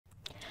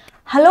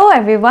Hello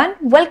everyone,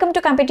 welcome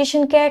to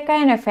Competition Care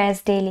Current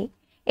Affairs Daily.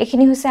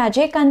 Ekhini hoise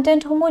ajay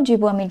content homo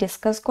jibo ami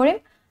discuss korim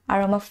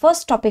aru ama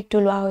first topic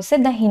to loa hoise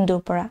the Hindu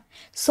pora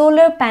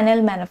solar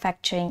panel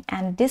manufacturing,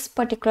 and this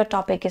particular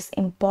topic is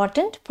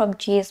important from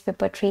GS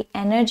paper 3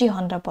 energy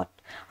hondabot.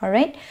 All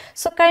right,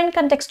 so current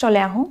context ole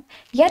ahu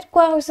yet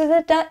kwa hoise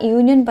that the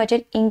union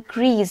budget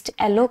increased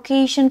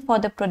allocation for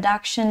the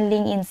production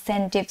link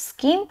incentive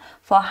scheme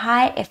for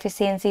high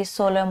efficiency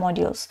solar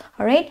modules.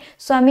 All right,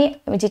 so ami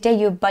jeta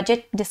you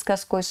budget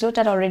discuss koislo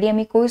tat already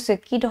ami koisu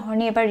ki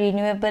dhorni ebar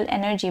renewable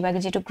energy ba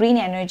jeto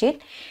green energy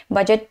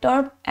budget tor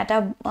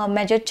eta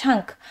major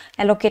chunk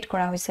allocate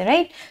kora hoise,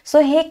 right?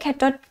 So he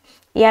khetot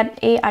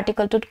yat a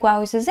article tut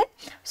kwa hoise je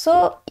so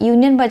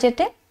union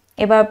budget e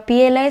ebar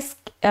PLIs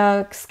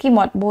scheme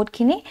both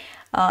kini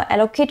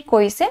allocate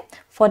koise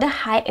for the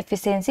high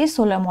efficiency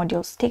solar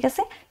modules. Thik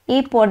ase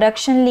e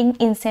production link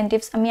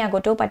incentives ami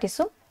agoto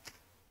patisu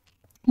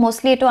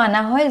mostly to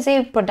ana hoy je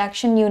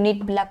production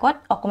unit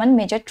blakot okoman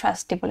major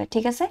trust dibole.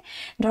 Thik ase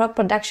dhorok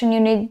production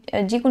unit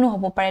jikono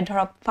hobo pare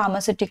dhorok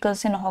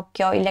pharmaceuticals e nohok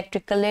kyo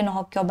electrical e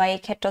nohok kyo ba e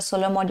khetra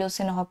solar modules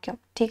e nohok kyo.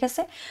 Thik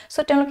ase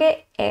so teloke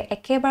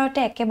ekebarote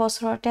eke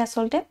bosorote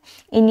asolte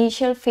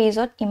initial phase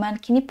ot iman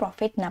kini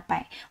profit na pae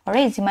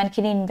ore jiman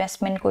kini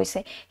investment koise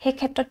he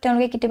khetrot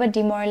teloke kitiba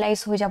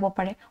demoralize ho jabo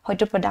pare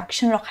hoyto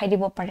production rakhai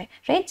dibo pare,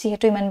 right?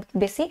 Jehetu iman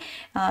besi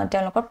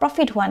telokor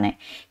profit hua nai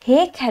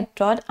he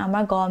khetrot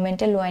amar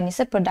government e loi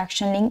anise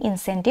production link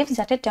incentives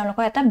jate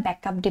telokor eta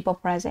backup dibo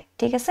pora jay.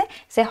 Thik ase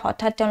je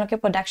hothat teloke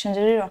production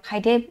jodi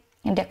rakhai die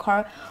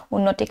dekhor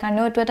unnoti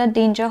karneo etu eta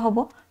danger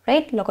hobo,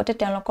 right? Logote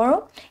telokoro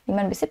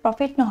iman besi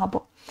profit no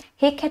hobo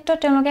he khetro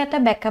teloke eta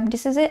backup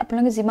dise je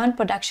apnaloke jiman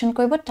production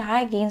koibo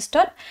tar against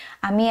ot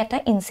ami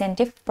eta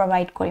incentive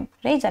provide korim,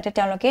 right? Jate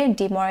teloke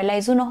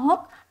demoralize no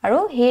hok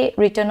aru he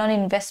return on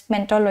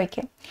investment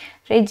loike,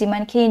 right?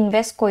 Jiman ki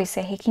invest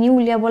koise hekini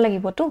uliabo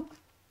lagibo tu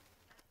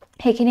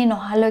hekini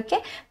nohaloke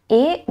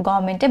e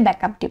government e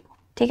backup dibo.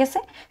 ঠিক আছে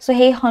so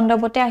hey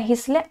হন্দবতে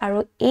আহিছিলে আৰু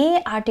এই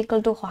article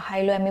two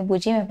হহাইলো আমি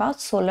বুজিম about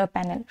solar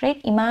panel, right?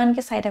 ইমান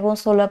কে চাই থাকো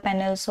solar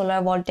panel solar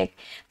voltaic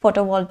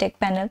photovoltaic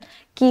panel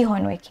কি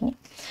হয়নো এখিনি.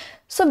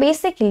 So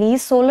basically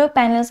solar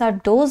panels are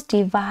those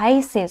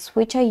devices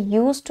which are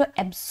used to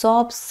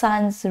absorb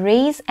sun's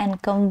rays and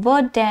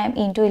convert them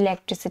into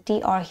electricity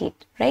or heat,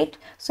 right?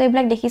 So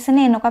এইবিলাক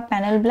দেখিছেনে এনেকুৱা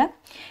panel বিলাক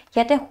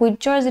ইয়াতে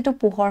সূৰ্যৰ যেটো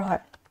পোহৰ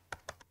হয়,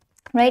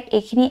 right?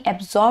 Ekhini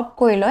absorb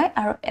koi loy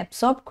aru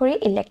absorb kori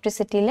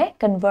electricity le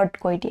convert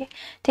koi die.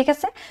 Thik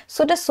ase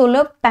so the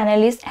solar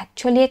panel is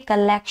actually a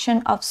collection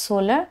of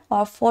solar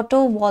or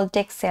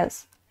photovoltaic cells,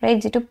 right?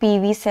 Jeto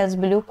PV cells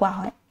bulu kwa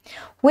hoy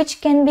which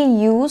can be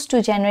used to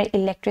generate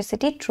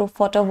electricity through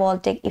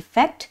photovoltaic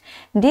effect.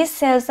 These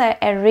cells are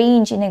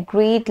arranged in a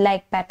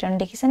grid-like pattern.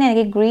 Dekhisane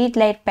enake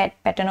grid-like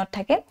pattern ot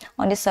thake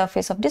on the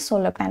surface of the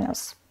solar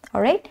panels.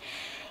 All right,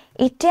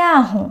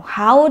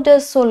 how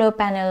does solar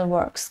panel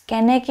works?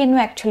 Can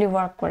actually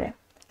work kore?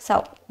 So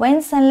when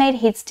sunlight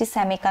hits the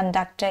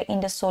semiconductor in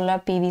the solar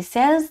PV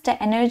cells, the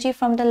energy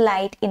from the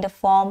light in the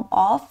form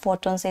of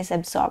photons is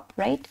absorbed,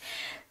 right?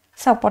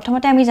 So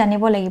prothomote ami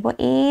janibo lagibo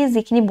ei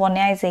jekini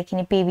bonai je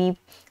ekini PV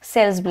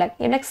cells black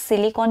eblak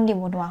silicon di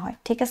bonwa hoy,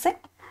 thik ase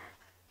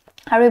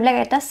aru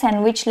eblak eta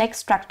sandwich like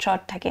structure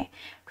thake,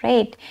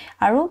 right?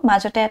 Aru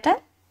majote eta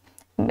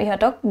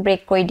bihatok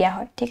break koi dia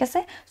hoy, thik ase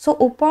so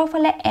upor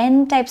phale n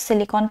type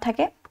silicon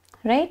thake,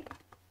 right?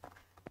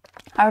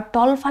 Aru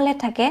tol phale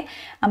thake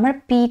amar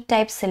p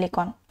type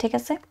silicon, thik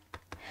ase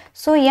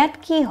so yat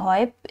ki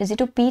hoy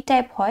jeto p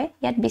type hoy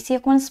yat besi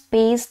ekon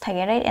space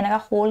thake, right? Enaka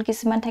hole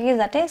kisiman thake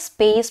jate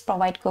space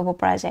provide koibo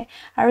para jay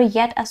aru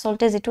yat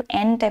asolte jeto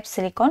n type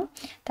silicon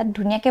tat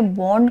dunia ke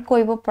bond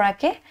koibo para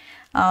ke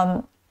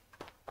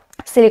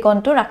silicon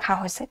to rakha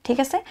hoise, thik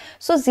ase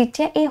so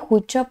jitia ei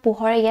hujja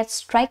pohore yat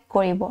strike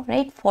koribo,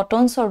 right?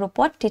 Photons or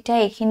rupot tita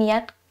ekhini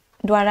yat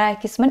dwara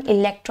kisman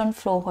electron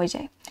flow hoy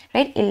jay,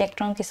 right?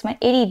 Electron kisman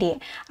eri die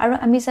aru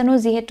ami janu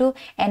jehetu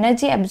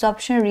energy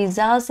absorption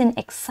results in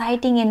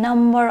exciting a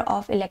number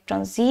of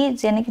electrons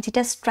jene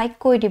jita strike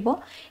koi dibo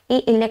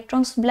ei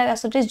electrons blak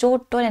asote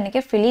jot to enake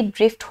freely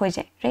drift hoy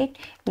jay, right?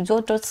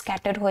 Jot to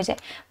scattered hoy jay,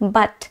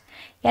 but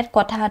ইয়াত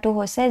কথাটো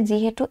হৈছে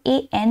যেহেতু এই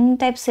n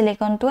type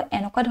silicon তো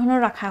এনেকুৱা ধৰণৰ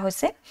ৰাখা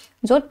হৈছে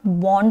যত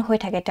বন্ড হৈ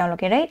থাকে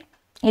তেওঁলোকে, ৰাইট?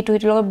 এটো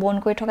এটো লগত বন্ড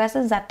কৰি থকা আছে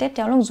যাতে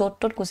তেওঁলোক যত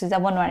তত গুছি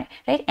যাব নোৱাৰে,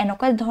 ৰাইট?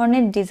 এনেকুৱা ধৰণে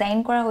ডিজাইন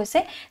কৰা হৈছে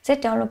যে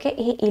তেওঁলোকে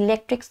এই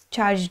ইলেক্ট্ৰিক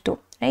চাৰ্জটো,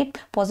 ৰাইট?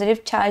 পজিটিভ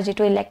চাৰ্জ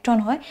যেটো ইলেক্ট্ৰন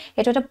হয়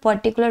এটো এটা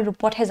পাৰ্টিকুলাৰ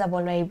ৰূপতহে যাব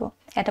লাগিব,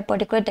 এটা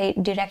পাৰ্টিকুলাৰ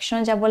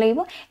ডাইৰেকচনত যাব লাগিব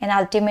এন্ড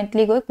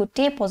আলটিমেটলি গৈ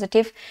গুটি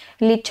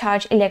পজিটিভলি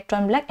চাৰ্জ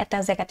ইলেক্ট্ৰন বিলাক এটা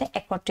জায়গাতে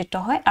একত্ৰিত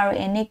হয় আৰু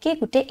এনেকি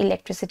গুটি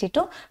ইলেক্ট্ৰিসিটি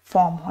তো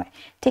ফৰ্ম হয়,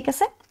 ঠিক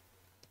আছে?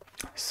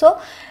 So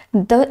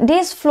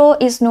this flow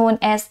is known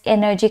as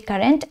energy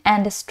current, and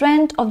the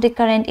strength of the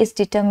current is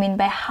determined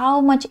by how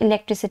much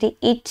electricity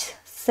each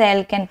cell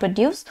can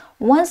produce.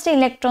 Once the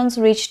electrons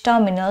reach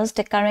terminals,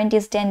 the current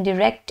is then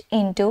direct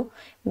into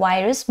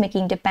wires,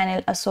 making the panel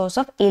a source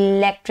of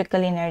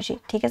electrical energy.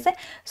 ठीक है?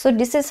 So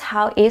this is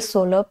how a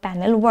solar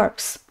panel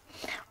works.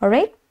 All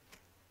right.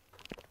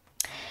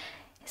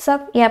 সব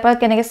ইয়াৰ পৰা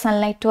কেনেকৈ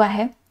সানলাইটটো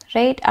আহে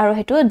right আৰু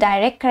হেতু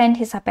direct current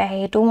হিচাপে আহে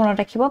হেতু মনত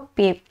ৰাখিব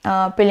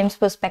প্ৰিলিমছ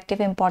পাৰ্সপেক্টিভ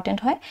ইম্পৰ্টেন্ট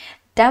হয়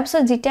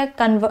তাৰপিছত যেতিয়া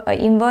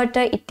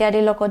ইনভাৰ্টাৰ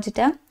ইত্যাদি লগত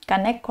যেতিয়া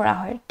কানেক্ট কৰা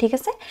হয় ঠিক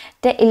আছে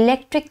the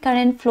electric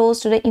current flows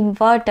to the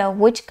inverter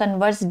which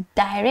converts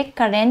direct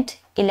current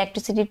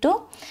electricity to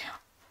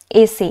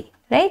AC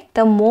right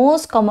the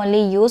most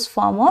commonly used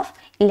form of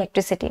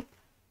electricity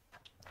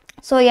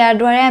so ইয়াৰ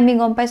দ্বাৰা আমি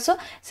গম পাইছো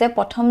যে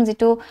প্ৰথম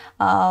যেটো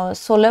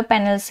সোলাৰ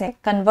প্যানেলস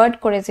কনভাৰ্ট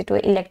কৰে যেটো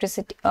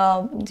ইলেক্ট্ৰিসিটি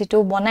যেটো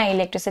বনাই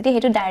ইলেক্ট্ৰিসিটি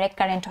হেতু ডাইৰেক্ট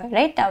কাৰেন্ট হয়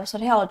ৰাইট তাৰপিছত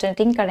হে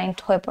অল্টাৰনেটিং কাৰেন্ট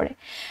হৈ পৰে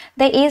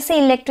the AC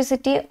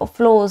electricity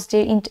flows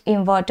the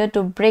inverter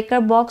to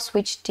breaker box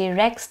which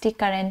directs the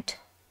current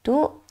to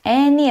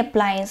any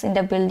appliance in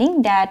the building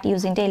that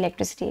using the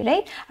electricity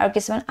right আৰু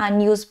কিছুমান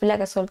unused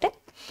বিলাক আসলতে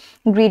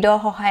গ্ৰিডৰ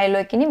সহায়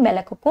লৈ কিনি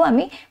বেলেগকো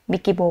আমি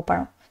বিকিব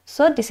পাৰো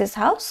so this is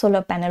how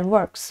solar panel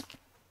works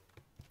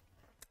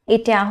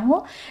এটা হো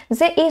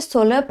যে এই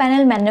সোলাৰ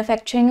প্যানেল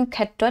ম্যানুফ্যাকচাৰিং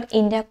ক্ষেত্ৰত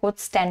ইন্ডিয়া কোড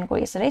ষ্টেণ্ড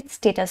কৰিছে ৰাইট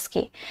ষ্টেটাস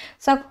কি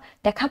সো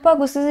দেখা পোৱা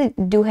গৈছে যে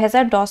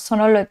 2010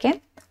 চনলৈকে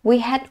we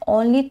had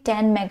only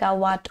 10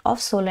 megawatt of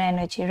solar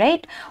energy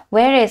right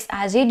whereas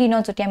আজিৰ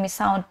দিনত যদি আমি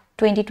চাও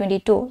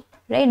 2022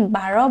 right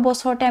 12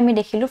 বছৰতে আমি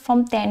দেখিলো from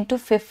 10 to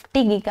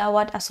 50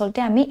 gigawatt আসলতে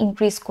আমি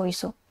ইনক্ৰিজ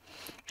কৰিছো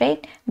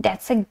right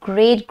that's a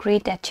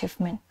great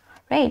achievement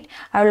right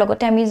আৰু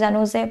লগতে আমি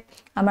জানো যে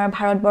আমাৰ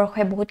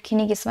ভাৰতবৰ্ষে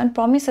বহুতখিনি কিছুমান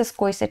প্ৰমিসেস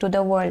কৰিছে টু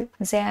দা ওয়াৰ্ল্ড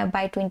যে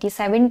বাই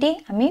 2070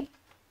 আমি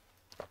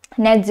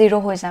নেট জিৰো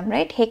হৈ যাম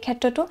ৰাইট সেই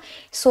ক্ষেত্ৰটো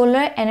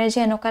সোলাৰ এনাৰ্জি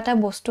এনেকাটা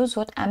বস্তু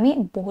যত আমি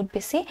বহুত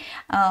বেছি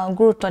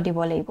গুৰুত্ব দিব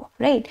লাগিব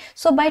right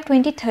so by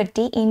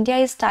 2030 India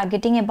is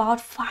targeting about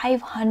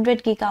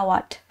 500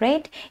 gigawatt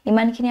right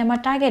ইমানখিনি আমাৰ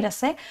টাৰ্গেট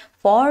আছে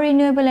for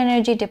renewable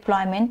energy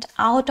deployment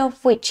out of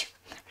which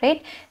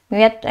right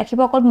ইয়াত ৰাখিব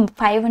অকল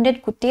 500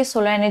 কোটি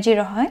solar energy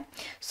ৰহয়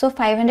so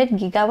 500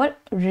 gigawatt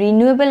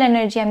renewable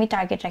energy আমি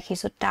টাৰ্গেট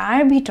ৰাখিছো তাৰ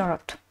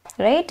ভিতৰত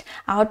right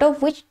out of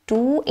which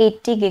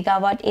 280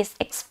 gigawatt is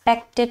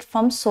expected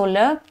from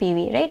solar PV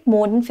right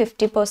more than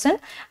 50%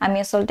 আমি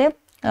আসলতে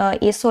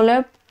এই solar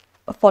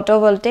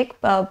photovoltaic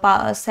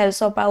cells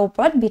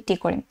ওপৰত ভিত্তি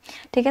কৰিম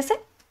ঠিক আছে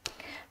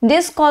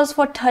This calls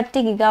for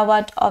 30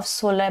 gigawatt of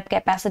solar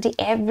capacity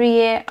every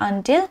year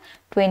until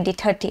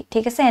 2030.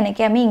 ঠিক আছে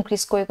এনেকে আমি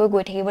ইনক্ৰিজ কৰি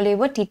গৈ থাকিব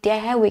লাগিব তেতিয়া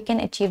we can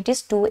achieve this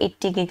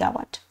 280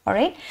 gigawatt. All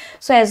right.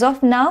 So as of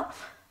now,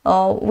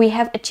 we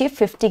have achieved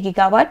 50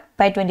 gigawatt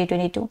by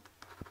 2022.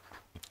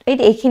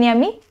 এইখিনি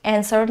আমি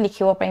এনসাৰত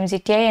লিখিব পাৰিম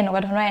যেতিয়া এনেকুৱা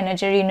ধৰণৰ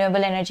এনাৰ্জি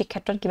ৰিনিউৱেবল এনাৰ্জি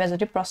ক্ষেত্ৰত কিবা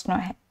যদি প্ৰশ্ন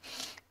আহে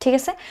ঠিক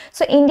আছে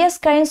so India's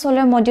current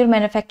solar module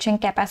manufacturing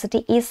capacity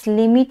is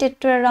limited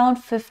to around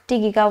 50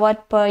 gigawatt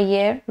per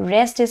year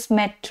rest is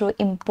met through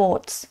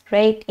imports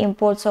right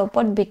imports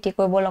opor biti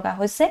koibo loga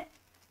hoise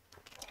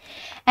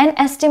an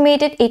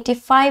estimated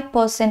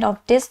 85% of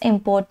this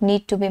import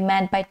need to be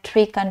met by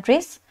 3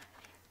 countries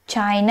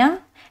China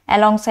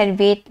alongside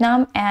Vietnam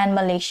and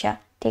Malaysia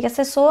ঠিক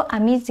আছে so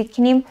আমি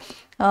যিখিনি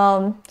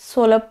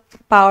solar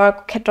power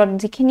ক্ষেত্ৰত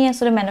যিখিনি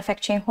আসলে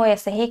ম্যানুফ্যাকচাৰিং হৈ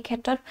আছে সেই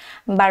ক্ষেত্ৰত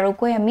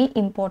বাৰুকৈ আমি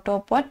ইম্পৰ্টৰ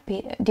ওপৰত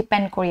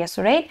ডিপেন্ড কৰি আছো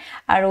ৰাইট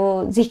আৰু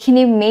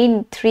যিখিনি মেইন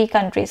 3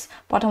 কান্ট্ৰিজ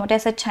প্ৰথমতে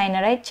আছে চাইনা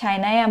ৰাইট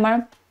চাইনাই আমাৰ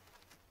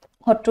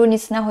হট্ৰু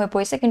নিচিনা হৈ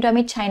পৰিছে কিন্তু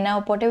আমি চাইনা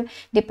ওপৰতে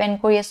ডিপেন্ড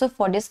কৰি আছো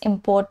for this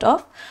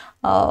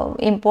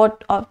import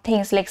of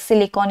things like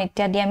silicon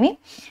ইত্যাদি আমি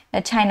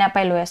চাইনা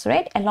পাই লৈ আছো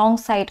right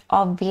alongside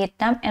of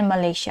Vietnam and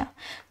Malaysia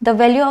the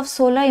value of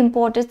solar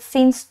imported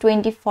since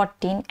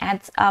 2014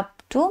 adds up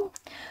to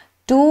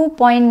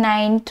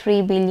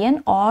 2.93 billion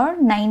or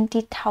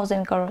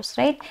 90,000 crores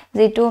right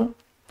যেটো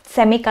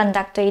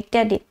semiconductor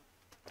ইত্যাদি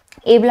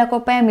এইবিলাকৰ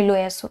পাই আমি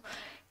লৈ আছো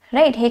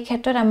right সেই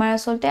ক্ষেত্ৰত আমাৰ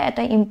আসলতে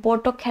এটা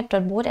ইম্পৰ্টৰ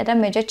ক্ষেত্ৰত বহুত এটা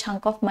মেজৰ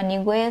chunk of money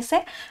গৈ আছে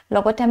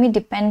লগতে আমি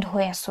ডিপেন্ড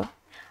হৈ আছো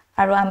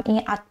আৰু আমি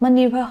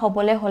আত্মনিৰ্ভৰ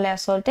হ'বলে হলে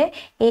আসলতে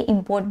এই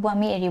ইম্পৰ্ট বু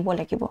আমি এৰিব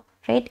লাগিব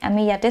right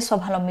আমি ইয়াতে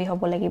স্বাৱলম্বী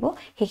হ'ব লাগিব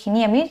হেখিনি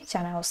আমি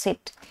জানা উচিত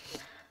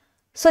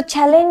so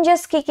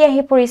challenges কি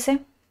আহি পৰিছে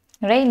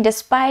right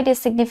despite a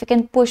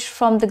significant push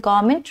from the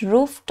government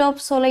rooftop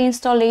solar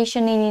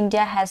installation in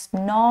India has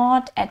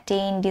not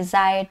attained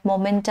desired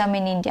momentum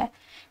in India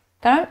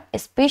karon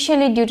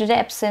especially due to the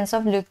absence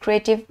of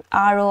lucrative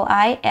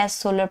ROI as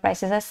solar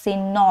prices are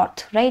seen north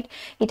right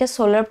ita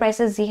solar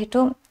prices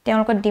jehetu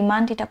তেওঁলোকৰ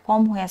demand এটা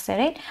কম হৈ আছে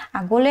right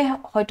আগলে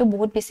হয়তো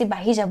বহুত বেছি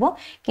বাঢ়ি যাব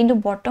কিন্তু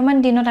বৰ্তমান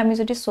দিনত আমি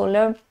যদি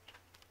সোলাৰ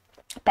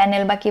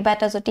প্যানেল বা কিবা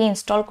এটা যদি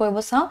ইনষ্টল কৰিব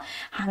চাও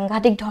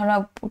সাংঘাতিক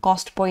ধৰণৰ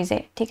কষ্ট পৰি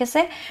যায় ঠিক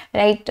আছে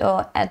ৰাইট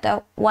এটা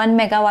 1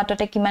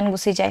 মেগাৱাটতে কিমান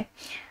গুছি যায়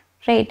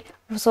ৰাইট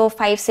so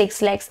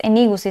 5-6 lakhs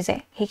এনি গুছি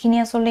যায় হেখিনি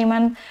আসলে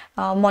ইমান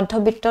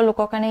মধ্যবিত্ত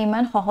লোকৰ কাৰণে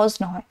ইমান সহজ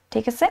নহয়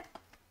ঠিক আছে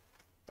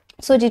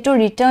so যেটো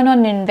ৰিটাৰ্ণ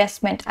অন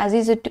ইনভেষ্টমেন্ট আজি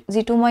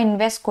যেটো মই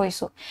ইনভেষ্ট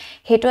কৰিছো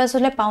হেটো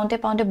আসলে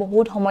পাউতে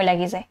বহুত সময়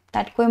লাগি যায়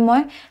তাতকৈ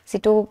মই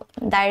যেটো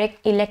ডাইৰেক্ট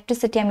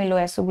ইলেক্ট্ৰিসিটি আমি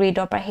লৈ আছো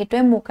গ্ৰিডৰ পৰা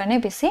হেটোৱে মোৰ কাৰণে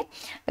বেছি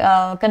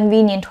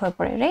কনভিনিয়েন্ট হৈ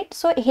পৰে ৰাইট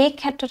so হে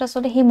ক্ষেত্ৰত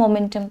আসলে হে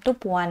মোমেন্টামটো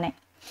পোৱা নাই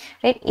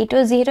right it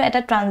was zero at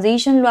a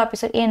transition lower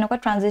episode enoko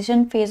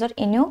transition phase or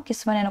enyo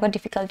kisman enoko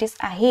difficulties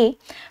ahi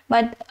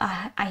but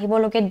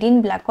ahibo loke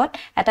din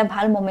blackot eta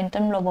bhal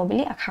momentum lobo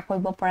bili akha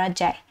koribo pora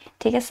jay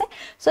thik ase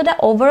so the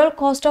overall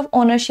cost of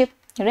ownership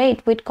right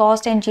with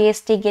cost and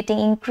GST getting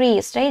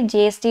increased right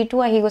GST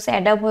to ahi gose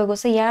adapt hoy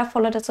gose yar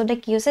folot asode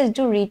ki hose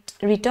jo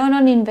return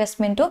on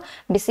investment to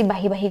besi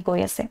bahi goi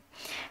ase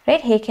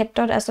right he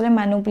khetrot asole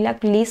manu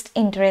bilak least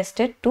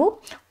interested to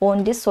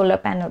own these solar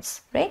panels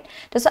right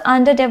so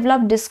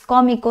underdeveloped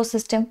discom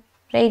ecosystem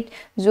right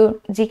jo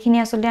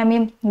jikhini asole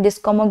ami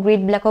discom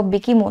grid black of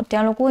bikimo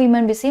teloko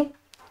iman besi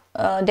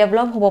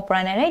develop hobo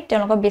pora nai right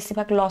teloko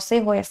besi bhag loss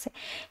e hoy ase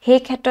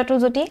he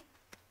khetroto joti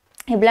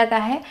eblaga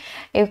hai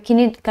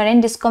ekini current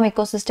discom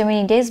ecosystem in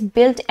India is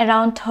built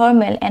around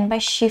thermal and by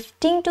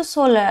shifting to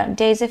solar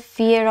there is a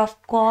fear of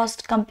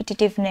cost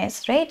competitiveness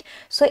right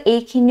so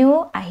ekhiniu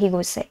ahi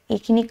goise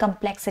ekhini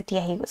complexity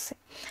ahi goise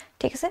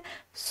thik ase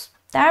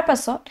tar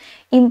pasot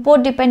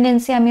import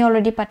dependency ami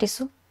already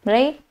patisu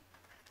right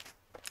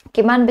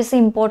kiman besi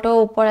import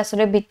upor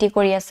asore bitti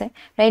kori ase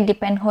right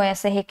depend hoy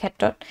ase he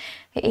khetrot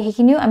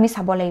ekhiniu ami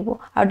sabo laibo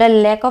and the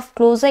lack of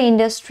closer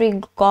industry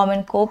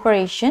government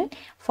cooperation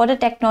for the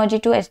technology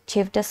to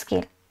achieve the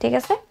scale thik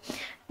ase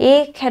ei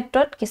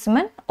khetrot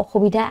kisman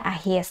okhubida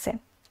ahi ase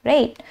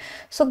right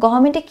so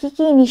government e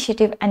ki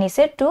initiative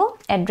anise to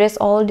address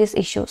all these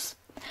issues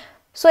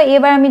so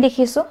ebar ami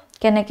dekhisu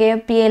kenake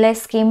PLI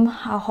scheme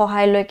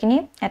hohai loikini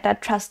eta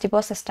trust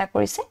dibo chesta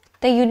korise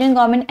the union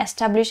government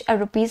established a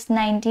rupees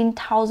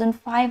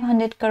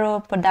 19,500 crore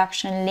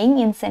production link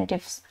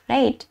incentives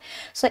right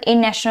so a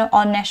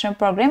national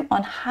program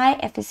on high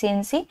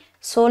efficiency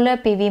solar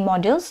PV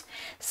modules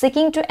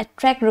seeking to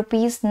attract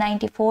rupees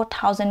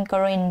 94,000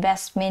 crore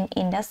investment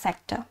in the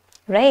sector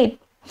right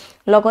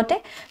logote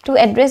to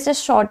address the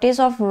shortage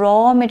of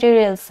raw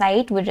material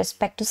site with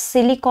respect to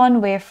silicon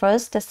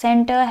wafers the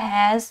center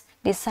has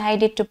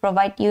decided to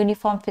provide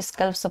uniform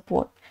fiscal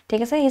support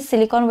thik ase his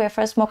silicon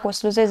wafers mo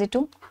koslu je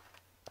jitu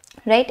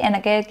right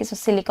enake kisu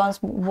silicons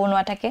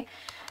bonwa thake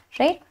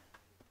right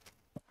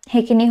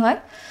hekini hoy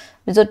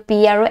jot p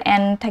aro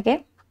n thake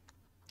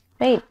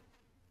right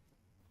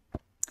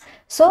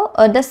so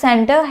the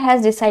center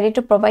has decided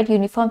to provide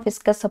uniform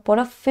fiscal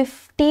support of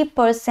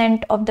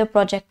 50% of the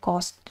project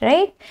cost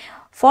right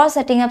for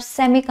setting up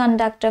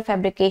semiconductor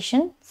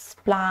fabrication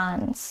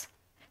plants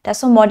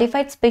that's a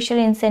modified special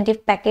incentive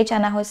package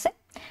ana hoise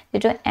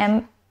jeto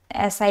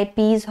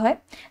MSIPs hoy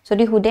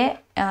jodi hude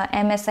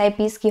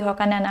MSIPs ki hor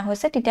kane ana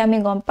hoise tite ami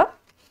gom pa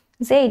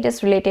je it is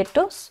related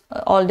to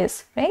all this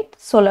right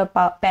solar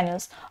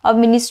panels of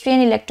Ministry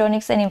and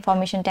Electronics and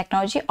Information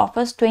Technology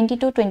offers 20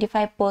 to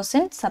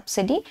 25%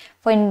 subsidy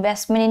for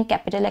investment in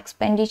capital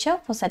expenditure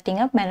for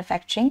setting up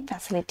manufacturing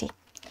facility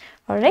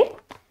all right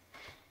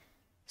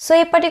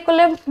so a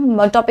particular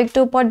topic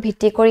to upor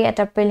bhitti kori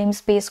eta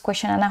prelims based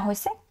question ana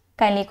hoise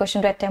kindly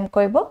question to attempt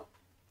koribo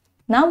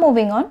now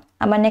moving on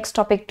our next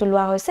topic to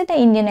lua hoise the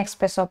Indian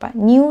Express opa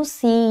new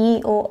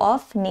CEO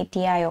of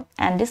Niti Aayog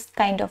and this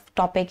kind of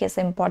topic is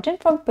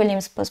important from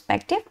prelims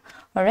perspective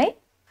all right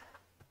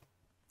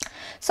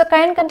so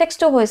current context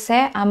to hoise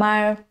amar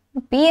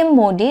PM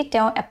Modi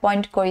teo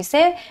appoint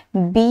korise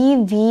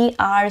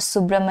BVR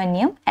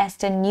Subramaniam as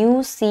the new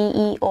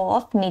CEO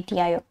of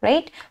Niti Aayog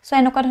right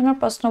so enoka dhonor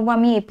proshno bo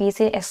ami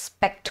APSC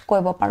expect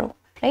koibo paru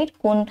right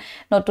kon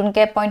notun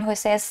ke point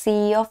hoise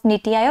CEO of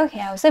Niti Aayog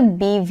he hoise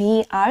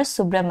BVR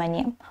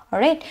Subramaniam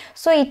all right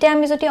so ite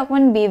ami joti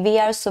okon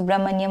BVR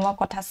Subramaniam or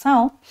kotha sao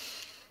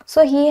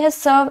so he has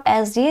served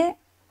as the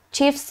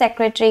Chief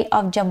Secretary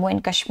of Jammu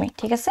and Kashmir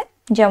thik ase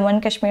Jammu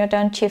and Kashmir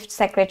ton Chief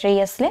Secretary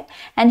asle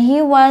and he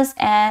was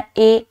a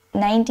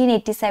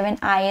 1987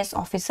 IAS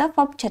officer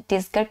from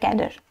Chhattisgarh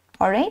cadre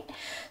all right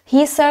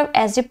he served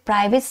as the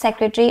private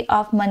secretary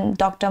of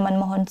Dr.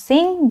 Manmohan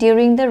Singh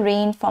during the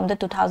reign from the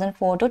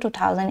 2004 to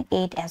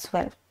 2008 as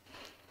well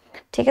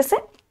thik ase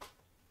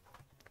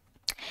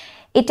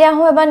eta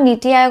ho ebar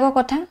Niti Aayogor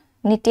kotha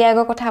Niti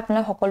Aayogor kotha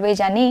apnalok hokolbe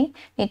jani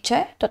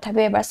nichchoy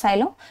tothapi ebar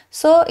sailo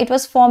so it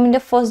was formed in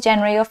the 1st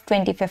January of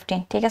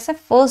 2015 thik ase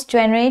 1st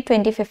January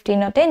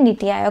 2015 ote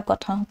Niti Aayog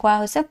gothon koa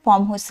hoise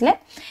form hoisile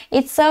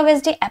it served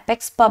as the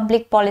apex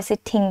public policy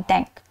think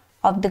tank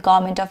of the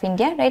government of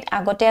India right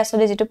agote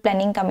asole jitu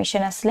planning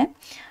commission asle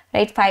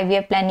right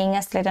 5-year planning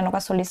asle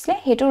tanoka solisle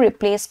hetu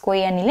replace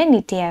koi anile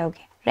Niti Aayog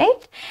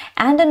right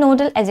and the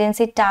nodal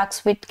agency tasked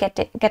with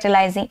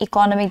catalyzing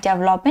economic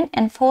development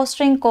and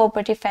fostering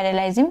cooperative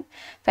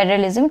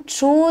federalism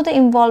through the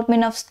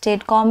involvement of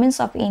state governments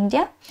of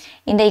India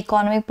in the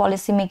economic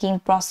policy making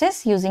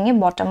process using a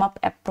bottom up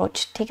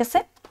approach thik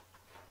ase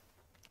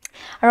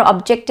aro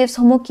objectives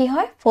homo ki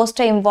hoy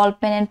foster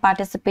involvement and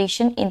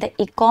participation in the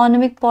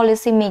economic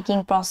policy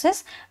making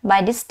process by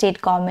the state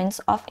governments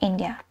of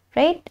India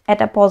right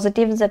at a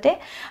positive jate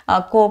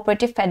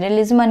cooperative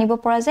federalism anibo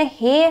pora je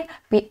he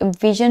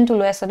vision to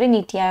loya sode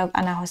Niti Aayog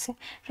ana hoise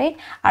right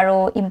aro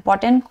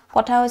important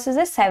kotha hoise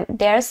je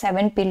there are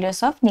 7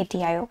 pillars of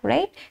Niti Aayog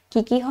right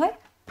ki hoy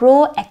pro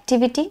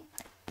activity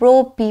pro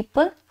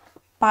people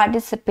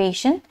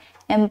participation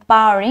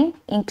empowering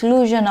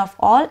inclusion of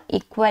all,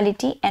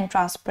 equality and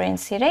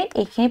transparency, right?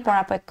 Ekhini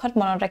porapokhot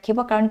monot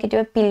rakhibo karon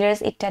ketiba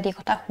pillars ittadi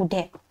kotha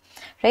hudhe,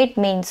 right?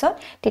 Mains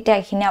teta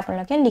ekhini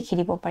apnaloke likhi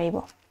dibo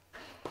paribo.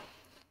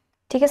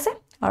 ঠিক আছে?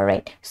 All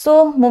right. So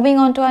moving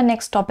on to our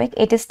next topic,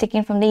 it is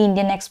taken from the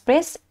Indian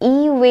Express,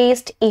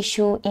 e-waste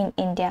issue in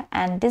India,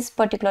 and this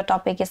particular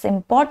topic is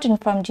important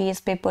from GS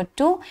paper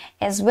 2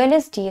 as well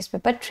as GS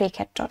paper 3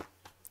 khettor.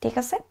 ঠিক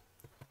আছে?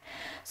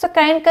 So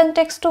current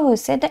context to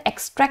hoise the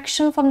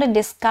extraction from the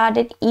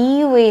discarded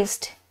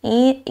e-waste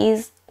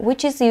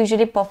which is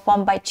usually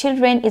performed by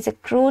children is a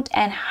crude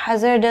and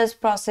hazardous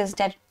process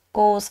that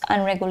goes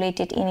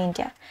unregulated in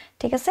India.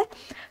 ঠিক আছে?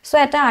 So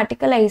eta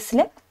article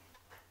ahisile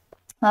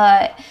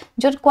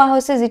jot kwa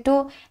hoise jitu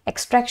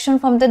extraction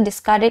from the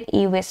discarded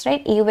e-waste,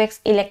 right? E-waste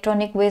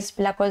electronic waste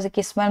bilakor je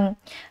kisman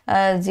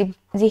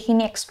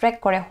jikhini extract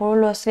kore horu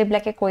losre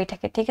bilake koi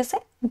thake, ঠিক আছে?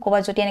 কোবা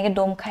যদি এনেকে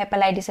ডম খাই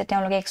পেলাই দিছে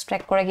তেওঁলোকে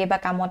এক্সট্ৰাক্ট কৰে কিবা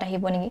কামত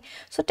আহিব নেকি,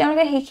 সো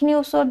তেওঁলোকে হেখিনি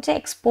ওচৰত যে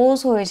এক্সপোজ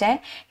হৈ যায়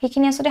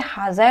হেখিনি আসলে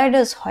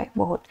হাজাৰ্ডাস হয়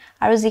বহুত,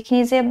 আৰু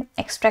যিখিনি যে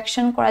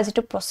এক্সট্ৰাকশন কৰা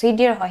যেটো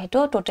প্ৰসিডিউৰ হয় হেটো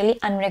টোটালি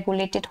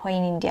আনৰেগুলেটেড হয়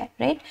in India,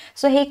 right?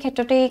 So hey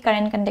ক্ষেত্ৰতে এই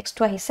কারেন্ট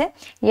কনটেক্সটটো আহিছে,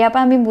 ইয়াপা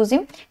আমি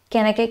বুজিম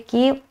কেনেকে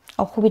কি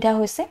অসুবিধা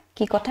হৈছে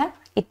কি কথা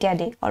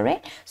ইত্যাদি,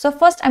 অলৰাইট? সো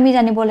ফাৰ্স্ট আমি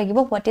জানিব লাগিব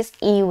what is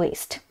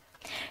e-waste.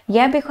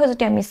 Yeah, because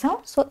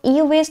so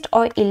e-waste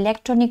or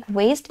electronic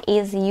waste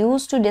is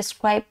used to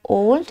describe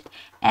old,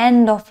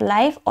 end of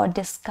life or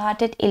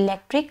discarded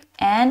electric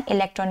and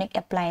electronic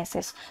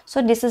appliances. So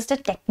this is the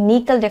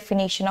technical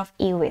definition of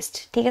e-waste.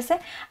 ঠিক আছে?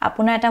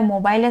 আপোনাৰ এটা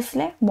mobile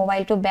আসলে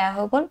মোবাইলটো বেয়া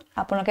হৈ গল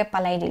আপোনালোকে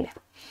পালাই দিলে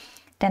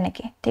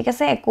তেনেকে, ঠিক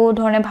আছে? একো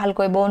ধৰণে ভাল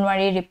কৰিব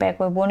নোৱাৰি, ৰিপেয়াৰ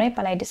কৰিব নোৱাৰি,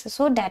 পালাই দিছে,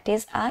 so that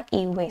is a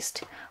e-waste.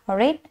 All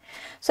right,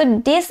 so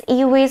this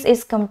e-waste is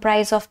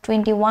comprised of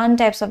 21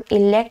 types of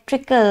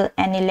electrical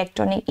and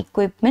electronic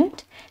equipment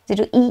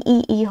যেটো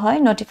EEE হয়,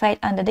 notified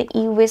under the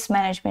e-waste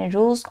management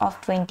rules of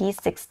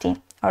 2016.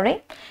 All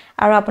right,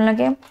 আৰু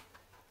আপোনালোকে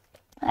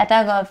এটা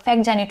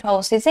ফ্যাক্ট জানি থোৱা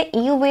উচিত যে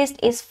e-waste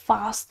is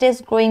fastest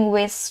growing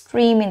waste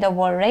stream in the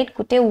world, right?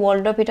 গোটে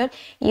ওয়াৰ্ল্ডৰ ভিতৰত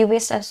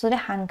e-waste আসলে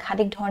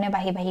সাংঘাতিক ধৰণে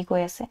বাঢ়ি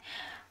গৈ আছে,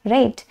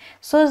 right?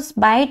 So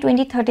by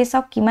 2030 so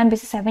kiman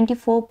besi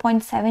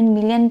 74.7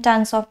 million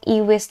tons of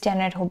e-waste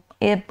generate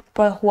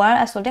hoar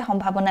asole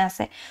sambhavona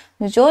ase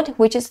jod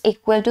which is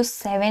equal to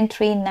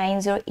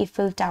 7390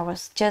 Eiffel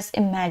Towers. Just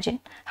imagine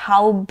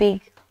how big,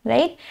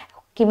 right?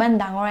 Kiman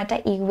dangor eta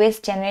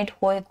e-waste generate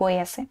hoy goi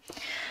ase,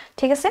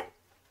 thik ase?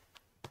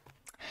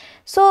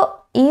 So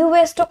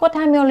e-waste kotha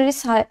ami already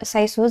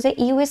saisu je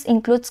e-waste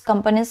includes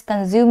companies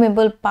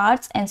consumable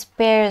parts and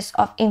spares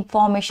of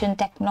information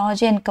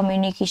technology and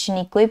communication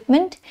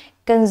equipment,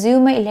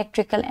 consumer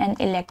electrical and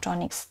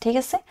electronics, thik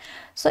ase?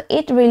 So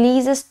it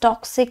releases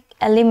toxic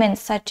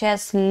elements such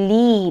as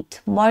lead,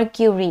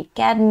 mercury,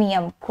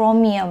 cadmium,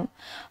 chromium,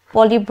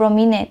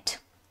 polybrominate,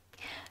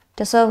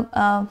 so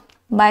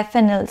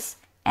biphenyls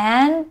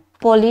and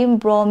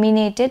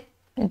polybrominated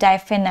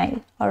diphenyl.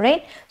 All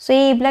right, so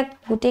ei black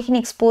gutekhini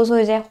expose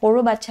hoy jay horu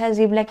bacha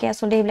jiblake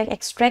asole ei black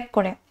extract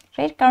kore,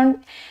 right? Karon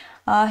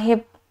he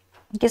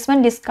kisman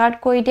discard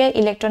koi dia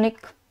electronic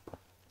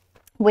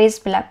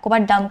waste black koba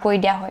dump koi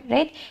dia hoy,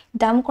 right?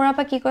 Dump kora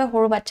pa ki koy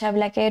horu bacha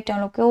blake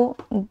telokeu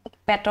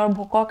petor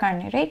bhukor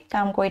karne, right?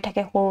 Kam koi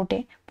thake horute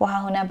poha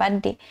hona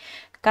bad di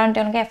karon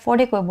teloke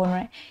afford koi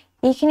bonore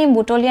ekhini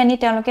botoli ani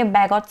teloke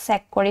bagot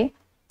sack kori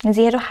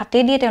যেহেতু হাতে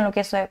দিয়ে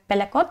তেওঁলোকে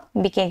পেলেকত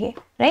বিকেগে,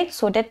 right?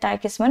 So that তাৰ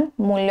কিছুমান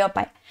মূল্য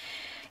পায়।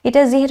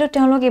 এটা যেহেতু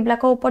তেওঁলোক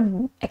এইবিলাকৰ ওপৰত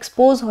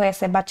এক্সপোজ হৈ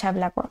আছে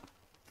বাচ্চাবিলাকৰ,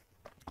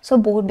 সো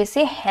বহুত বেছি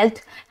হেলথ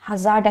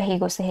হাজাৰ্ড আহি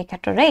গৈছে সেই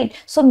ক্ষেত্ৰত, right?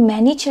 So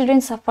many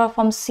children সাফাৰ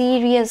from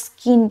সিৰিয়াছ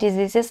skin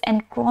diseases and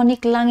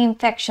chronic লাং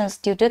ইনফেকশ্যনছ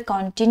due to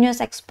continuous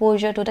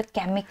exposure to the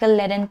chemical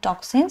লেডেন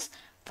টক্সিনছ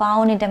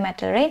found in the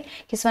metal, right?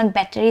 Kisman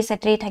battery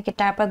setri thake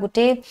tar pa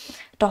gute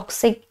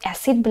toxic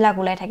acid bilak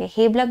ulai thake,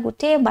 he bilak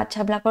gute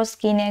bacha bilakor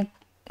skin e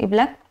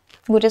ibla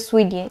gote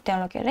sui die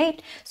teloke,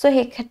 right? So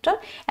he khetro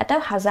eta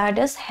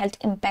hazardous health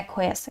impact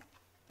hoy ase.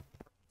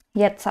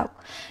 Yet so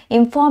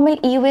informal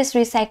e-waste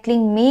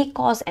recycling may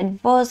cause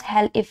adverse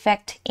health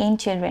effect in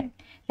children,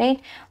 right?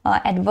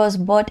 Adverse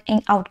birth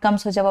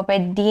outcomes ho jabo pare,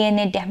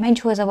 DNA damage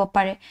ho jabo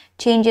pare,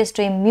 changes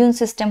to immune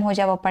system ho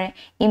jabo pare,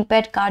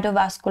 impaired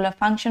cardiovascular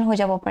function ho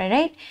jabo pare,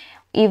 right?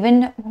 Even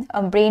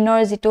brain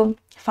or jito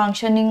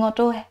functioning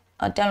oto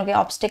teloke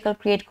obstacle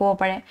create kobo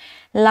pare,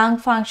 lung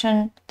function,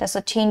 so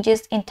changes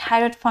in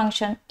thyroid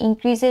function,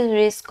 increases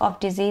risk of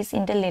disease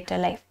in the later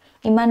life,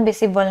 iman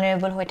besi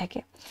vulnerable hoi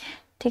thake,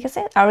 ঠিক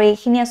আছে? আৰু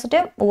এইখিনি আসতে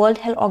world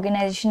health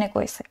অর্গানাইজেশনে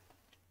কৈছে।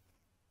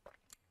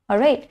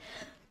 Alright,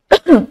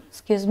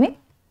 excuse me.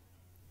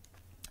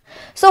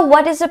 So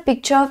what is the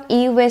picture of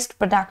e-waste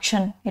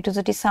production? এটো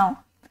যদি চাও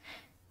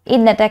এই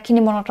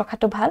ডাটাখিনি মনত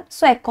ৰখাটো ভাল।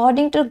 So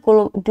according to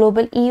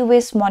global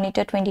e-waste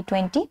monitor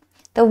 2020,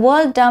 the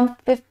world dumped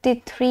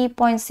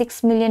 53.6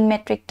 million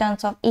metric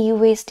tons of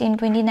e-waste in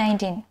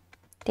 2019.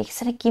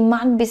 দেখিছে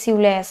কিমান বেছি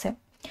উলাই আছে।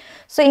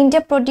 So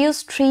India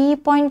produced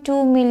 3.2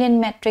 million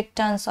metric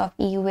tons of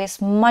e-waste,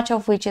 much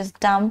of which is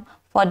dumped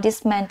for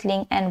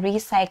dismantling and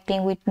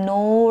recycling with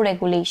no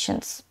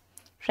regulations,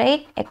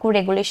 right? Eco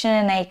regulation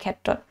নাই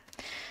ক্ষেত্ৰত.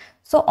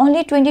 So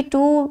only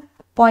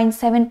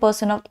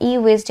 22.7% of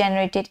e-waste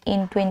generated in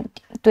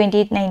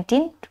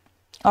 2019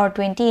 or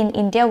 20 in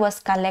India was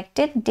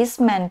collected,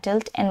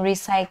 dismantled and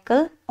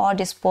recycled or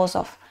disposed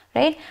of,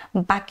 right?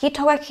 Baki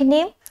thoka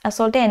khini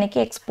asolte eneki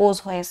expose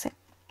hoy ase,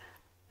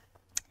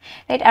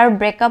 right? Our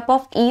breakup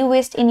of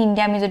e-waste in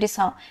India mi jodi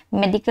saw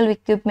medical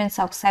equipment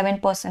saw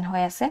 7%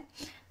 hoy ase,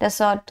 the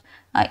sort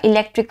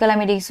electrical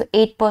ami dekisu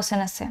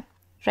 8% ase,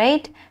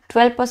 right?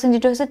 12%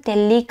 jito hoise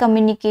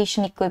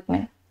telecommunication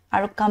equipment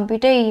aru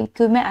computer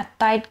equipment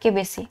atait ke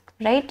besi,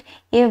 right?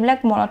 Eblak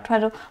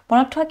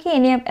monothwa ki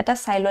eni eta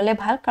sailole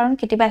bhal karon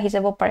ketiba hi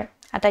jabo pare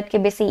atait ke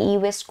besi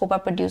e-waste koba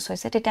produce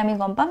hoise tete ami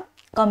gom pam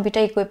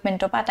computer equipment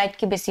opa atait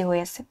ke besi hoy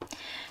ase,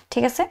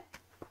 thik ase.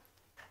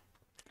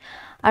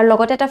 Our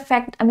logote eta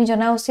fact ami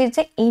jana usit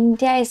je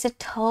India is the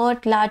third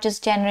largest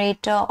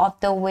generator of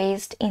the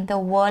waste in the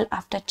world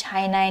after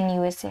China and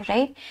USA,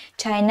 right?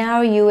 China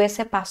or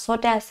USA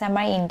pasote ase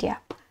amar India.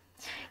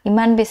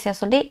 Iman besi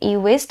asole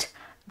e-waste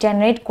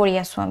generate kori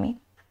asu ami,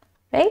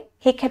 right?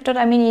 He khetrot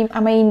ami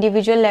amar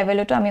individual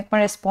level to ami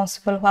ekman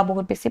responsible hoa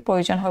bahut besi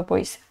proyojon hoy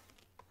porise.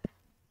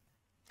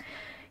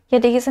 Ye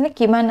dekhisane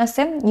kiman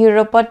ase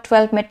Europe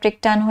 12 metric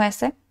ton hoy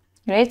ase,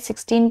 right?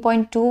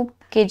 16.2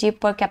 kg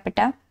per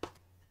capita.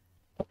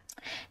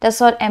 That's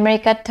what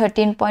America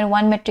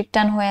 13.1 metric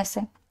ton hoy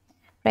ase,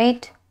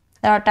 right?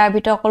 Tar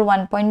bito okol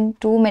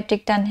 1.2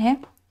 metric ton he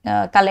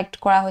collect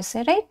kora hoise,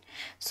 right?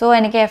 So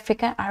enike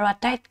Africa aru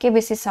atait ke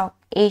besi South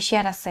Asia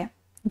ase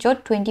jot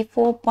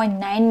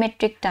 24.9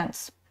 metric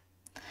tons,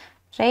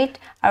 right?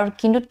 Aru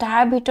kintu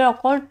tar bito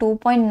okol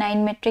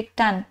 2.9 metric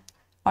ton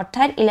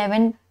অর্থাৎ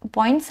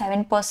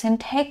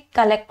 11.7% হে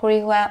collect কৰি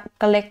হোৱা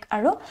collect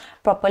আৰু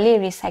properly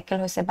ৰিসাইকেল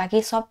হৈছে, বাকি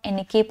সব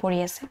এনেকেই পৰি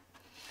আছে,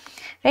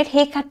 right?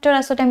 হে ক্ষেত্ৰত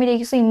আসতে আমি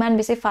দেখিছো ইমান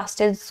বেছি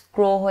ফাস্টেষ্ট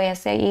গ্ৰো হৈ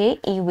আছে এই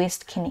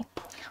ই-ওয়েষ্ট খিনি,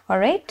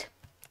 অলৰাইট?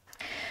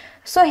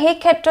 সো হে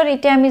ক্ষেত্ৰত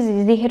এতিয়া আমি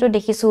যিহেতু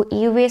দেখিছো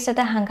ই-ওয়েষ্ট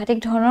এটা সাংঘাতিক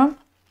ধৰণৰ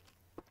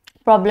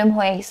প্ৰবলেম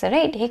হৈ আহিছে,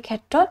 ৰাইট? হে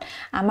ক্ষেত্ৰত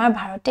আমাৰ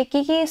ভাৰতে কি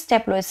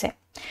ষ্টেপ লৈছে?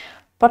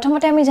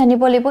 প্ৰথমতে আমি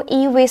জানিব লাগিব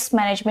ই-ওয়েষ্ট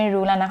ম্যানেজমেন্ট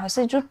ৰুল আনা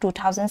হৈছে যে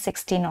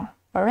 2016 ৰ,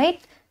 alright?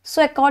 So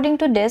according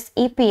to this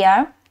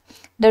EPR,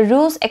 the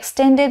rules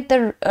extended the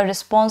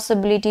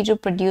responsibility to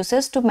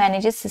producers to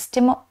manage a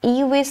system of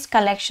e-waste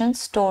collection,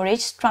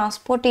 storage,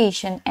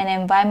 transportation and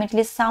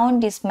environmentally sound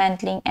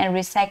dismantling and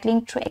recycling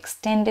through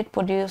extended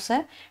producer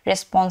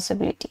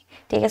responsibility.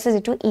 Take as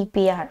it to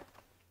EPR.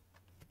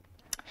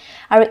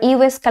 Our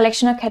e-waste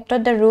collection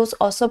khetrot the rules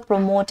also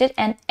promoted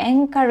and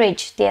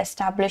encouraged the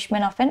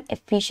establishment of an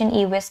efficient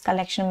e-waste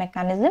collection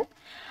mechanism.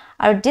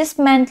 Our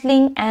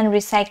dismantling and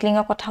recycling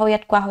of kothao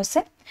yat kwa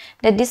hoise,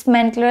 the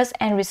dismantlers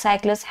and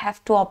recyclers have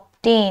to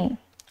obtain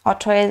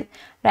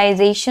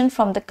authorization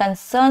from the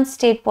concerned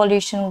state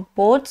pollution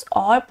boards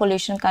or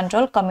pollution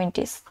control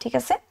committees, thik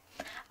ase?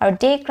 Our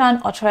they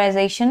grant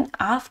authorization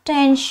after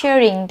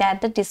ensuring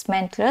that the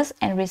dismantlers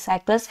and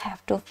recyclers have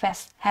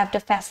the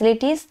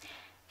facilities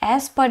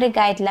as per the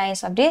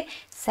guidelines of the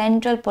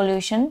Central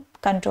Pollution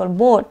Control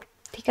Board.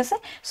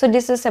 So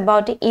this is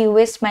about the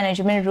e-waste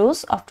management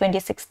rules of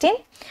 2016.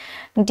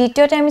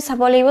 Detailed time is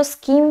a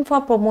scheme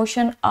for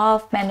promotion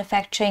of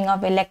manufacturing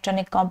of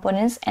electronic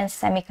components and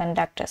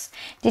semiconductors.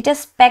 Detailed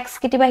specs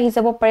kitiba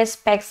hisabo pare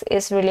specs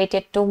is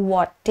related to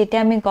what?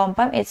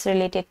 It's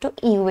related to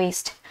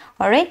e-waste.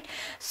 Alright,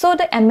 so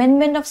the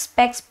amendment of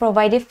specs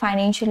provided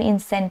financial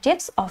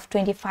incentives of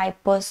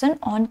 25%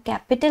 on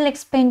capital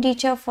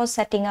expenditure for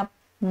setting up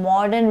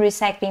modern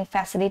recycling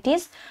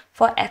facilities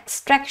for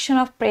extraction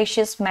of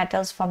precious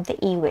metals from the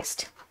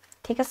e-waste.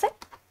 ठीक है?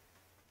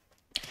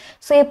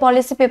 So a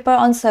policy paper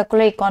on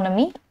circular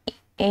economy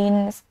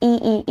in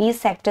EEE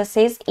sector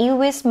says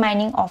e-waste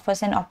mining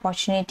offers an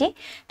opportunity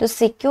to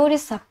secure the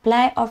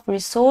supply of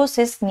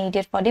resources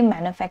needed for the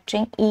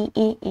manufacturing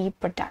EEE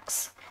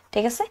products.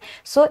 ठीक है?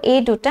 So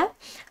a duta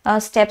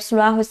steps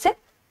loa hoise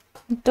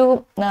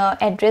to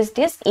address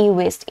these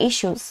e-waste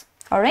issues.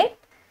 Alright?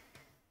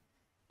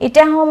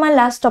 Ita homa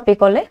last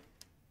topic ole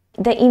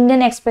the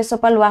Indian Express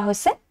opal loa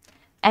hoise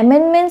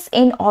amendments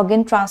in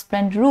organ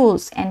transplant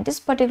rules, and this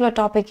particular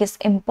topic is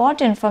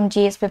important from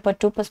GS paper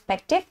 2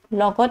 perspective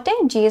logote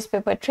GS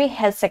paper 3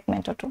 health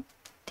segment to,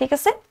 thik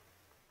ase?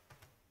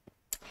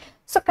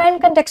 So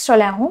current context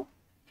ole ahu,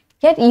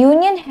 yet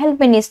Union Health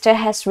Minister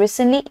has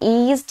recently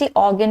eased the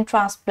organ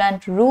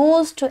transplant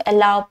rules to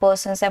allow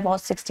persons above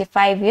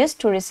 65 years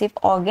to receive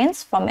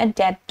organs from a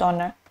dead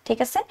donor. ঠিক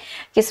আছে?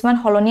 Kisman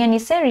holoni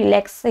anise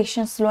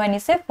relaxation slow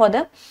anise for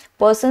the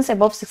persons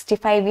above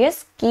 65 years.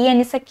 Ki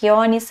anise kyo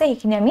anise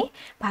ekhini ami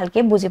bhalke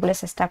bujibole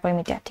chesta korim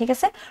eta. ঠিক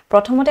আছে?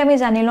 Prothomote ami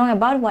janilong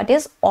about what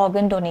is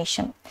organ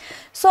donation.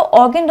 So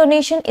organ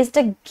donation is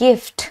the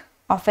gift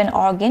of an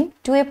organ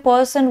to a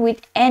person with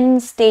end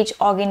stage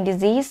organ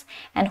disease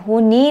and who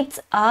needs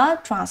a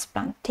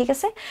transplant. ঠিক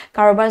আছে?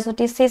 Karobar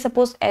joti say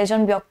suppose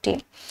ejon byakti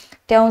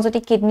teo joti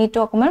kidney to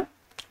okoman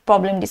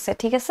problem dise,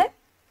 ঠিক আছে?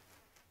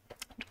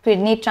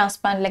 Kidney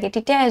transplant লাগে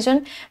তেতিয়া এজন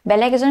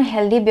বেলেগ এজন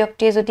healthy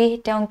ব্যক্তিয়ে যদি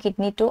তেওঁ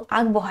কিডনিটো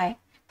আগবঢ়ায়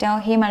তেওঁ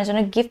সেই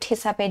মানুহজনক গিফট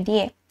হিচাপে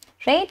দিয়ে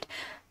ৰাইট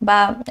বা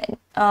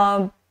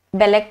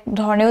বেলেগ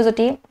ধৰণেও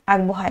যদি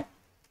আগবঢ়ায়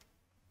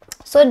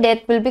so that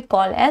will be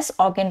called as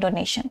organ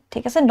donation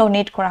ঠিক আছে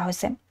ডোনেট কৰা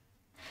হৈছে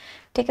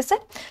ঠিক আছে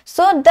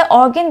so the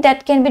organ that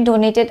can be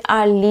donated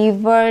are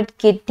liver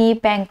kidney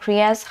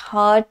pancreas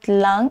heart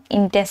lung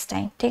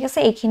intestine ঠিক আছে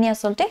এইখিনি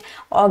আসলতে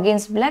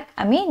organs বিলাক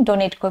আমি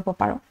ডোনেট কৰিব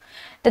পাৰো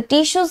the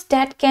tissues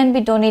that can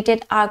be donated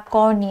are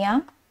cornea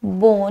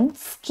bone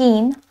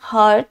skin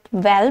heart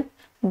valve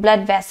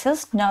blood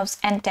vessels nerves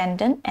and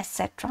tendon etc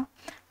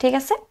ঠিক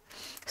আছে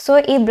so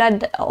এই blood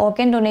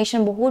organ donation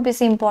বহুত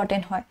বেছি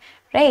ইম্পৰ্টেন্ট হয়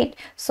right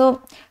so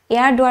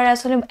ইয়াৰ দ্বাৰা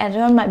আসলে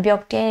এজন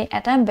ব্যক্তিয়ে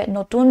এটা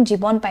নতুন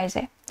জীৱন পাই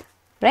যায়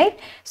right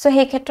so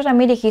he ক্ষেত্ৰত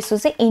আমি দেখিছো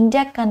যে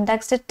India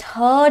conducts the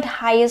third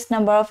highest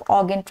number of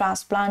organ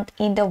transplant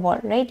in the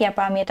world right ইয়াৰ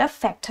পৰা আমি এটা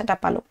ফ্যাক্ট এটা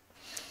পালো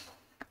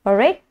all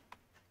right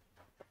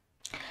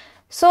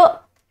so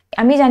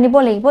আমি জানিব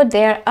লাগিব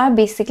there are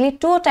basically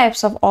two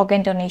types of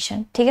organ donation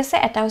ঠিক আছে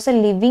এটা হৈছে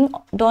living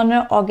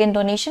donor organ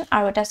donation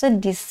আৰু এটা হৈছে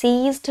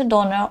deceased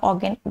donor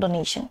organ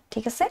donation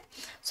ঠিক আছে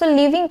so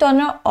living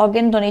donor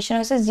organ donation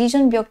হৈছে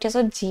যিজন ব্যক্তি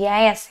আছে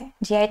জিআই আছে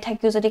জিআই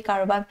থাকিও যদি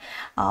কাৰোবাক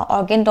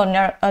organ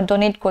donor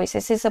donate কৰিছে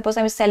সে suppose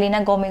আমি সেলিনা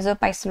গোমেজৰ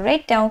পাইছিল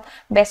ৰাইট তেওঁ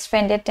বেষ্ট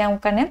ফ্ৰেণ্ডে তেওঁ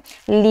কাৰণে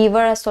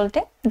লিভাৰ আসলতে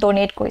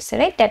donate কৰিছে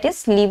right that is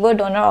liver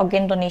donor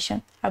organ donation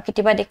আৰু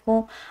কিবা দেখো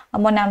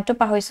মই নামটো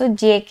পাহৰিছো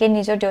জিএকে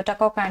নিজৰ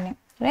দেউতাকৰ কাৰণে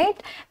right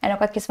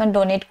এনেকুৱা কিছুমান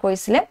ডোনেট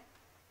কৰিছিলে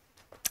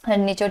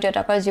নিজৰ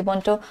দেউতাকৰ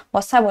জীৱনটো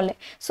বচাবলে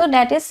so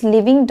that is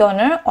living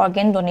donor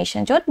organ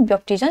donation যত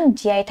ব্যক্তিজন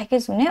জিআই থাকে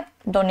জুনে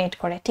ডোনেট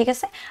কৰে ঠিক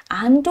আছে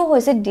আনটো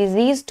হৈছে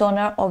disease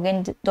donor organ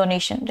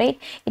donation right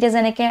এটা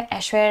যেনেকে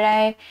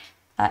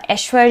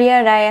ঐশ্বৰ্যা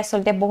ৰায়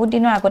আসলতে বহুত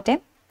দিনৰ আগতে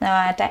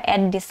এটা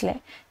এড দিছিলে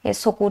এই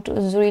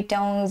চকুজুৰি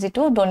তেওঁ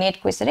যেটো ডোনেট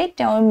কৰিছে ৰাইট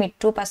তেওঁৰ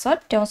মৃত্যুৰ পাছত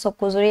তেওঁ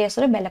চকুজুৰি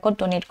আসলে বেলেগত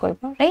ডোনেট কৰিব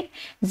ৰাইট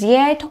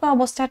জিআই থকা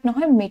অৱস্থাত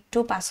নহয়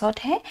মৃত্যুৰ পাছত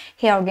হে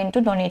হে অৰ্গানটো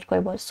ডোনেট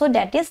কৰিব so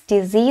that is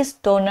disease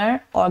donor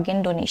organ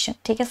donation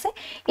ঠিক আছে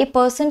a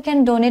person can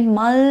donate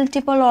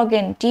multiple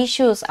organ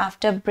tissues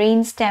after brain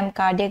stem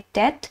cardiac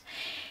death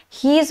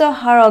his or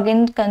her organ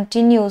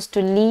continues to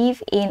live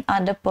in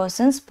other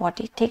person's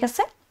body ঠিক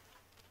আছে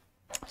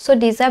so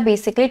these are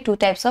basically two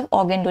types of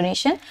organ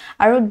donation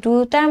aru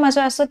dutar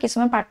major aso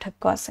kisman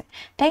parthakko ase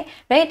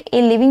right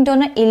a living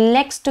donor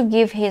elects to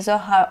give his or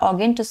her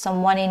organ to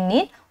someone in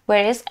need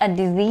whereas a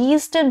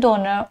deceased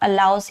donor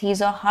allows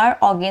his or her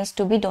organs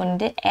to be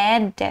donated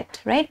at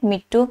death right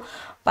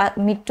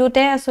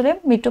mitute asole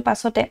mittu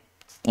pasote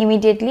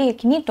immediately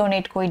ekini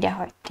donate koi dia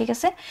hoy thik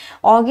ase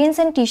organs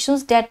and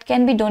tissues that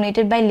can be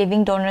donated by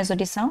living donors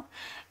jodi sao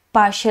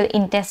partial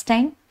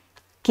intestine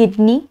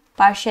kidney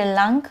partial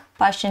lung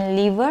partial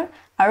liver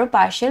আৰু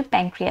partial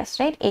pancreas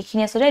right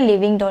এইখিনি আসলে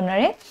living donor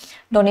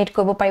donate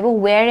কৰিব পাৰিব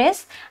whereas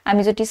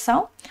আমি যদি চাও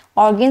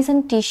organs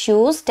and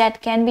tissues that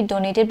can be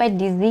donated by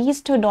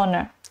deceased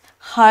donor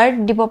heart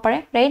দিব পাৰে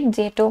right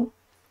যেটো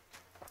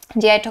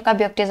জিআই থকা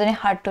ব্যক্তিজনে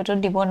হাৰ্টটো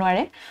দিব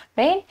নোৱাৰে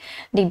ৰাইট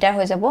দিগদাৰ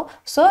হৈ যাব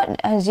সো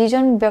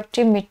যিজন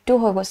ব্যক্তিৰ মৃত্যু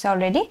হৈ গৈছে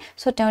অলৰেডি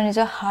সো তেওঁ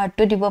নিজৰ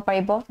হাৰ্টটো দিব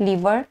পাৰিব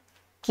liver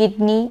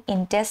kidney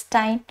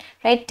intestine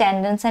right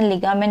tendons and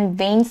ligament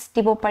veins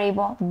dibo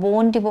paribo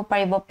bone dibo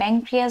paribo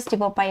pancreas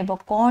dibo paribo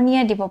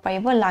cornea dibo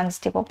paribo lungs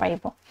dibo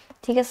paribo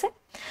thik ase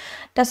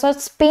so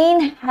Spain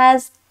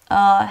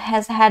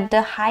has had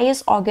the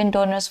highest organ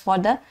donors for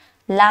the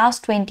last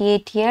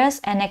 28 years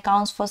and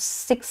accounts for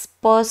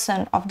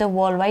 6% of the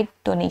worldwide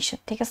donation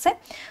thik ase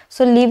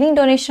so living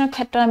donation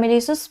khetra ami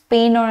desu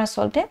Spain or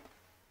asolte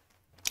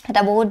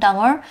এটা বহুত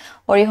ডাঙৰ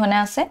অৰিহণা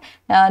আছে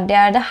they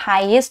are the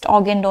highest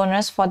organ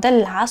donors for the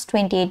last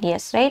 28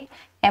 years right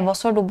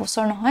এবছৰ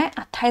দুবছৰ নহয়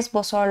 28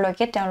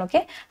 বছৰলৈকে তেওঁলোকে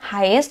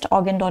highest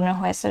organ donor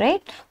হৈ আছে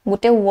right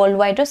গোটে world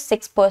wide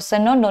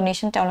 6% of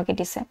donation তেওঁলোকে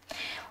দিছে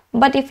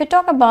but if you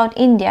talk about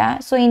India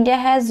so India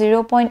has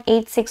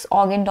 0.86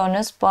 organ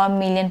donors per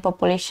million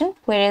population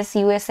whereas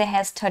USA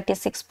has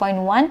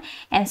 36.1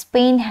 and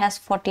Spain has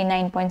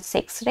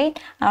 49.6 right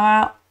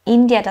our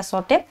India ta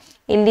sote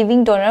a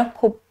living donor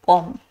খুব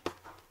কম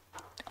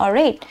all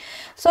right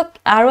so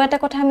aru eta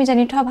kotha ami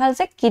jani thoa bhal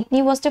je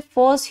kidney was the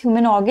first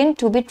human organ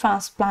to be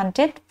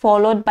transplanted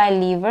followed by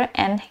liver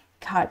and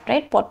heart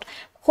right but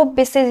khub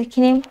besi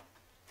jikhini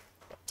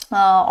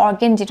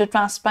organ jitu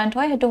transplant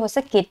hoy hetu hoise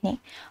kidney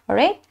all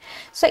right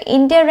so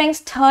India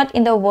ranks third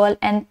in the world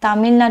and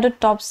Tamil Nadu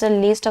tops the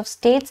list of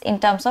states in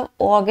terms of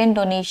organ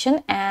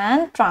donation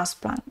and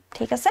transplant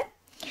thik ase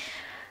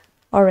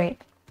all right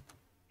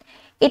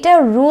eta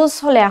rules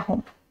hole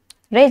ahum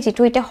right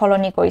jitu eta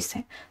holoni korise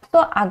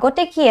so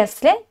agote ki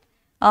asle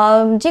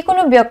je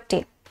kono byakti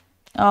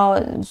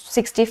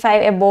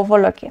 65 above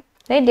loke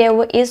right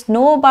there is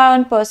no bar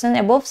on person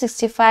above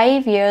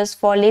 65 years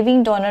for living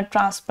donor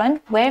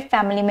transplant where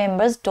family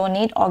members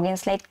donate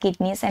organs like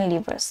kidneys and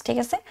livers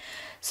thik ase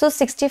so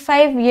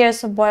 65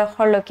 years boy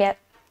loke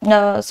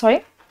sorry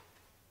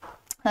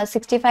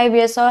 65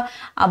 years or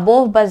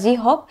above bazi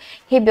hok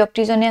he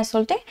byakti jone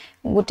asolte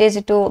gute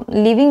jitu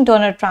living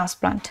donor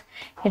transplant,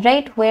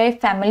 right, where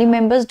family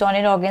members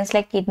donate organs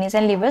like kidneys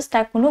and livers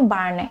tar kono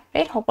bar nai,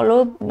 right,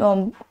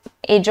 hokolo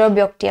age or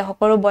byakti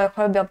hokolo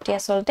boyokhor byakti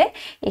asolte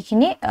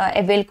ekhini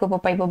avail kobo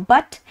paibo,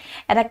 but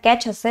eta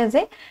catch ase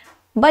je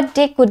but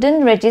they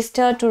couldn't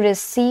register to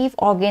receive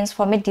organs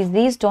from a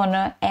deceased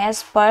donor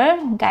as per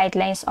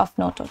guidelines of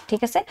NOTO,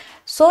 thik ase.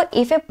 So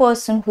if a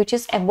person which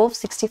is above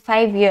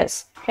 65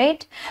 years,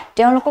 right,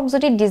 teolokok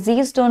jodi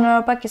deceased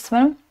donor pa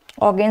kisman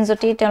organs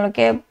jodi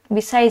teloke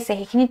bisarise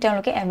hekhini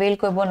teloke avail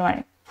koibo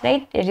nware,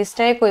 right,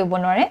 register koibo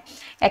nware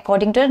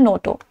according to the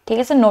NOTO, thik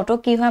ase. NOTO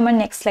ki hoy amar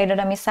next slide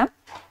ami sam.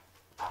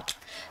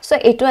 So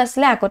eto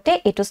asle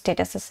akote eto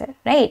status ase,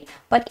 right,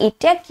 but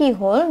etia ki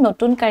hol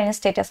notun current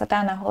status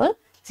eta na hol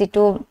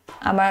jitu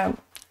amar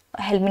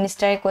health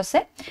minister kose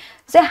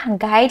the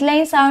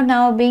guidelines are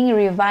now being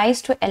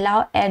revised to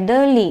allow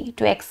elderly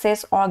to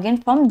access organ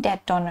from dead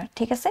donor,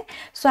 thik ase.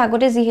 So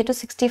agote jihetu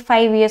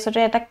 65 years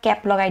ore eta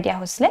cap lagai dia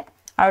hosle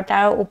aru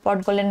tar upor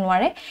gole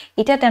nware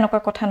eta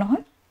tenokar kotha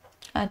nohoy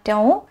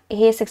teo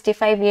he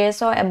 65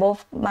 years or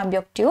above ma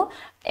byaktiu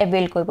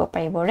avail koibo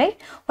paribo, right,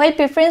 while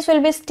preference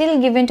will be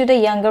still given to the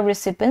younger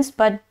recipients,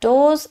 but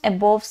those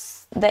above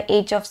the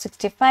age of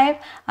 65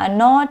 are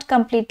not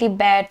completely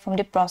barred from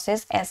the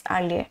process as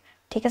earlier,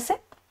 thik ase.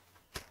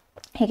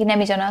 Hekine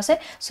ami jana ase.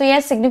 So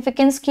yes,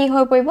 significance ki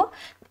hoy paribo,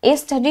 a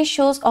study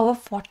shows over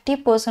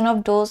 40%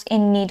 of those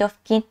in need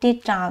of kidney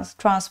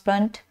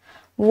transplant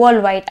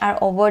worldwide are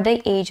over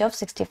the age of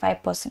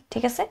 65%,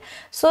 thik ase.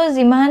 So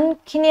jiman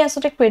khini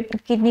asote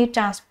kidney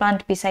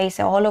transplant bisaise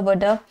all over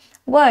the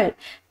world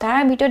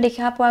tar bito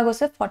dekha poa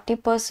gose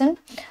 40%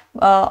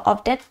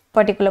 of that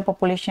particular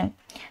population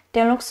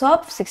telok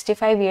sob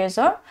 65 years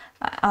or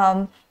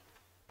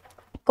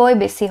koi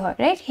besi hoy,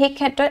 right, he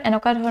khetor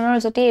enoka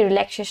dhonor joti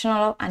relaxation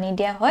of ani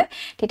dia hoy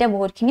tita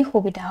bahut khini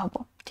subidha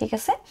hobo, thik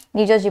ase,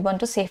 nijor jibon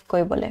to save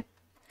koibole.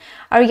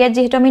 Aru yat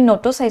jehetu ami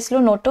NOTO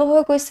saislo, NOTO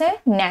hoy koise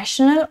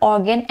National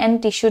Organ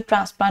and Tissue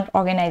Transplant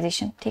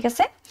Organization, thik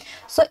ase.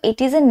 So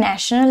it is a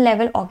national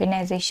level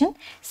organization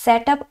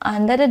set up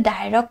under the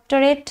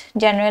Directorate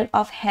General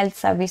of Health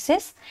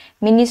Services,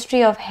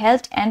 Ministry of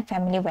Health and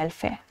Family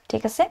Welfare,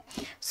 thik ase.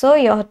 So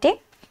yohte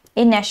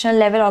a national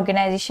level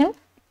organization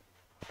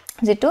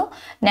jitu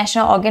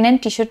National Organ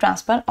and Tissue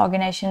Transplant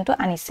Organization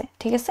to anise,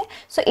 thik ase.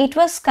 So it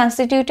was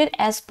constituted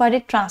as per the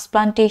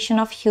Transplantation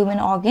of Human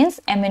Organs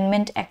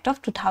Amendment Act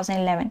of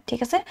 2011,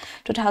 thik ase.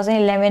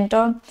 2011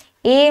 tor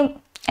a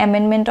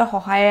amendment or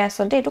hohire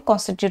asolte etu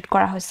constitute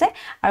kora hoise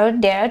aru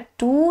there are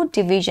two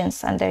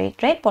divisions under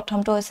it, right,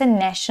 prothom to hoise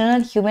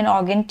National Human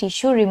Organ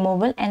Tissue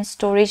Removal and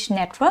Storage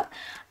Network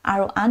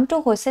aru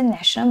anto hoise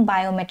National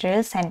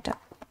Biomaterial Center,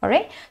 all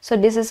right. So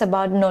this is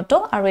about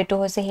NOTO aru etu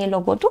hoise he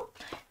logo tu,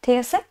 thik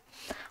ase.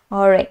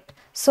 All right,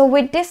 so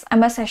with this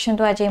amar session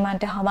to aje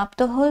mante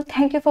hamapto hol.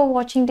 Thank you for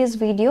watching this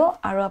video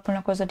aru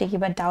apunakor jodi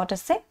kiba doubt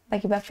ase ba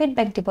kiba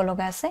feedback dibo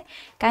loga ase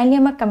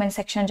kindly amak comment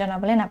section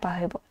janabole na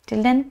pahibo.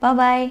 Till then, bye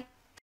bye.